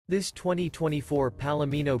This 2024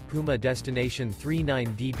 Palomino Puma Destination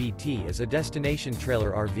 39DBT is a destination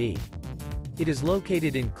trailer RV. It is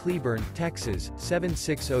located in Cleburne, Texas,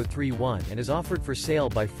 76031 and is offered for sale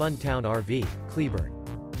by Funtown RV, Cleburne.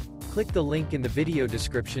 Click the link in the video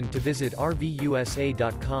description to visit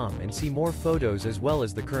RVUSA.com and see more photos as well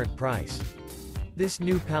as the current price. This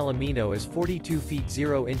new Palomino is 42 feet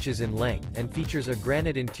 0 inches in length and features a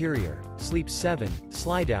granite interior, sleeps 7,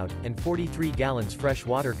 Slideout, and 43 gallons fresh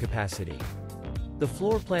water capacity. The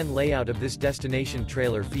floor plan layout of this destination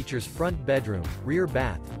trailer features front bedroom, rear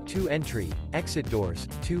bath, 2 entry, exit doors,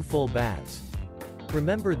 2 full baths.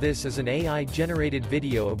 Remember, this is an AI-generated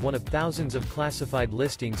video of one of thousands of classified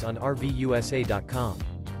listings on RVUSA.com.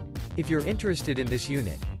 If you're interested in this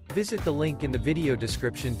unit, visit the link in the video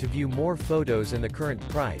description to view more photos and the current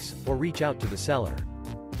price, or reach out to the seller.